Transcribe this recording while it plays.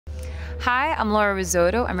Hi, I'm Laura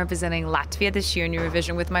Rizzotto. I'm representing Latvia this year in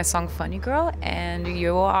Eurovision with my song Funny Girl, and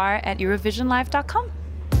you are at EurovisionLive.com.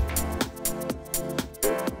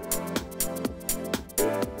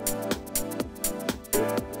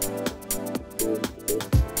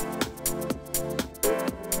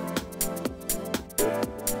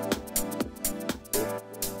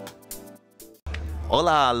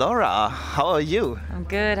 Hola, Laura. How are you? I'm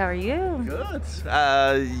good. How are you? Good.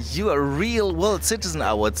 You are a real world citizen,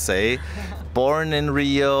 I would say. Born in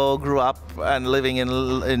Rio, grew up and living in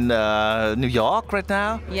New York right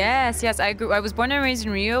now. Yes. I was born and raised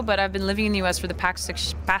in Rio, but I've been living in the U.S. for the past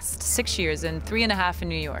 6 years and 3.5 in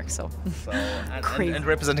New York. Crazy. And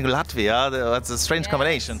representing Latvia, that's a strange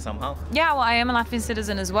combination somehow. Yeah, well, I am a Latvian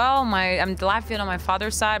citizen as well. I'm Latvian on my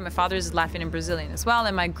father's side. My father is Latvian and Brazilian as well,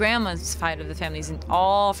 and my grandma's side of the family is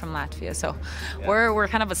all from Latvia. So we're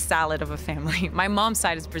kind of a salad of a family. My mom's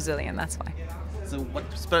side is Brazilian. That's why. So what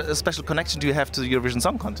special connection do you have to the Eurovision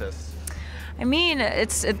Song Contest? I mean,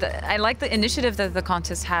 I like the initiative that the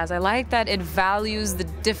contest has. I like that it values the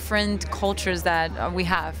different cultures that we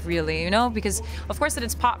have, really, you know, because of course that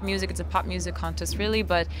it's pop music, it's a pop music contest, really,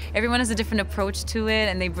 but everyone has a different approach to it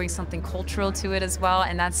and they bring something cultural to it as well,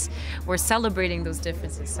 and we're celebrating those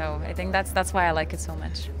differences. So I think that's why I like it so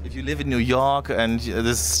much. If you live in New York and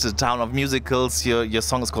this is the town of musicals, your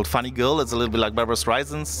song is called Funny Girl. It's a little bit like Barbra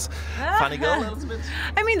Streisand's Funny Girl, a little bit.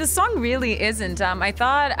 I mean, the song really isn't.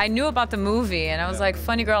 I knew about the movie, and I was like,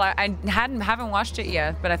 Funny Girl. I haven't watched it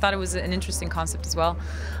yet, but I thought it was an interesting concept as well.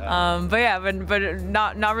 But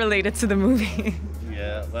not related to the movie.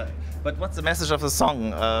 Yeah, but what's the message of the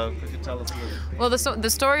song? Could you tell us a little bit? Well, the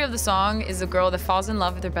story of the song is a girl that falls in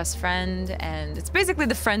love with her best friend, and it's basically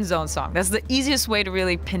the friend zone song. That's the easiest way to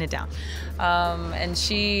really pin it down. And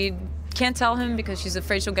she can't tell him because she's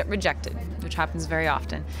afraid she'll get rejected, which happens very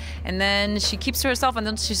often. And then she keeps to herself, and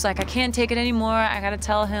then she's like, I can't take it anymore, I gotta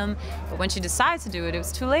tell him. But when she decides to do it, it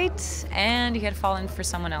was too late, and he had fallen for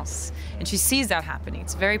someone else. And she sees that happening.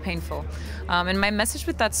 It's very painful. And my message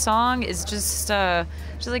with that song is just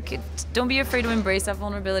like, don't be afraid to embrace that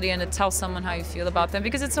vulnerability and to tell someone how you feel about them,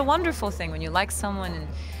 because it's a wonderful thing when you like someone and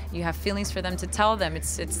you have feelings for them, to tell them.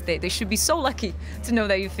 They should be so lucky to know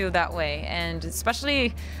that you feel that way. And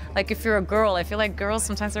especially like if you're a girl, I feel like girls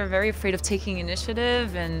sometimes are very afraid of taking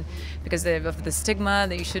initiative, and because of the stigma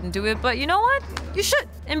that you shouldn't do it. But you know what? You should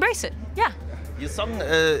embrace it. Yeah. Your song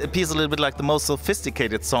appears a little bit like the most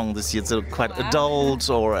sophisticated song this year. It's a quite adult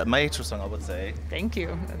or a mature song, I would say. Thank you.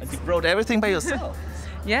 And you wrote everything by yourself.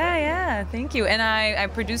 Yeah, thank you. And I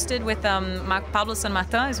produced it with Pablo San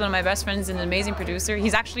Martin. He's one of my best friends and an amazing producer.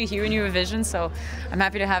 He's actually here in Eurovision, so I'm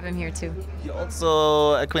happy to have him here too. You're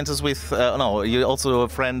also acquaintances with, you're also a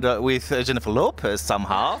friend with Jennifer Lopez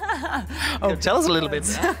somehow. Tell us a little bit.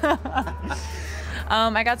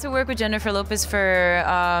 I got to work with Jennifer Lopez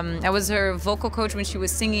I was her vocal coach when she was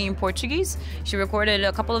singing in Portuguese. She recorded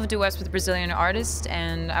a couple of duets with Brazilian artists,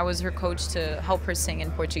 and I was her coach to help her sing in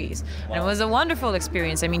Portuguese. Wow. And it was a wonderful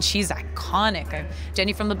experience. I mean, she's iconic.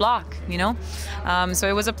 Jenny from the block, you know? So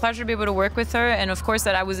it was a pleasure to be able to work with her, and of course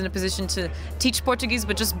that I was in a position to teach Portuguese,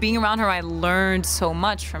 but just being around her, I learned so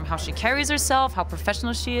much from how she carries herself, how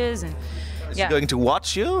professional she is. And is she going to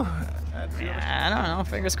watch you? Yeah, I don't know.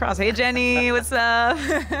 Fingers crossed. Hey, Jenny, what's up?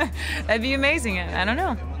 That'd be amazing. I don't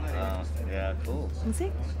know. Yeah, cool. We'll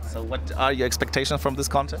see. So what are your expectations from this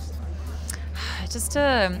contest? Just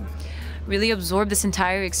to really absorb this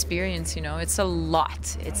entire experience, you know. It's a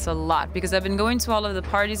lot. It's a lot, because I've been going to all of the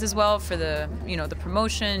parties as well for the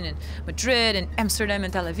promotion in Madrid and Amsterdam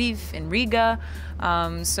and Tel Aviv and Riga.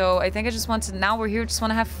 So I think I just want to, now we're here, just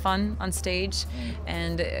want to have fun on stage.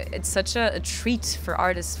 And it's such a treat for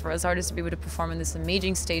us artists to be able to perform on this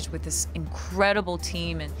amazing stage with this incredible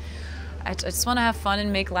team. And I just want to have fun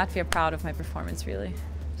and make Latvia proud of my performance, really.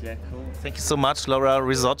 Yeah, cool. Thank you so much, Laura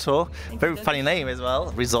Rizzotto. Very funny name as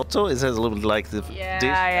well. Risotto. It has a little bit like the dish.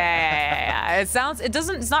 Yeah. It's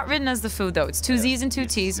not written as the food though. It's two Z's and two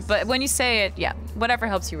T's. But when you say it, yeah, whatever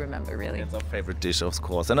helps you remember, really. It's our favorite dish, of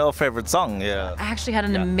course, and our favorite song. Yeah. I actually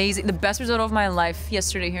had the best risotto of my life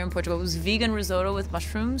yesterday here in Portugal. It was vegan risotto with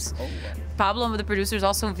mushrooms. Oh, wow. Pablo, the producer, is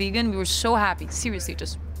also vegan. We were so happy. Seriously,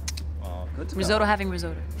 just. Risotto having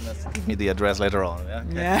risotto. Give me the address later on.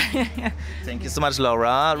 Yeah. Okay. Yeah. Thank you so much,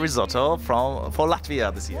 Laura Rizzotto for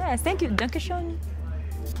Latvia this year. Yes, thank you. Danke schön.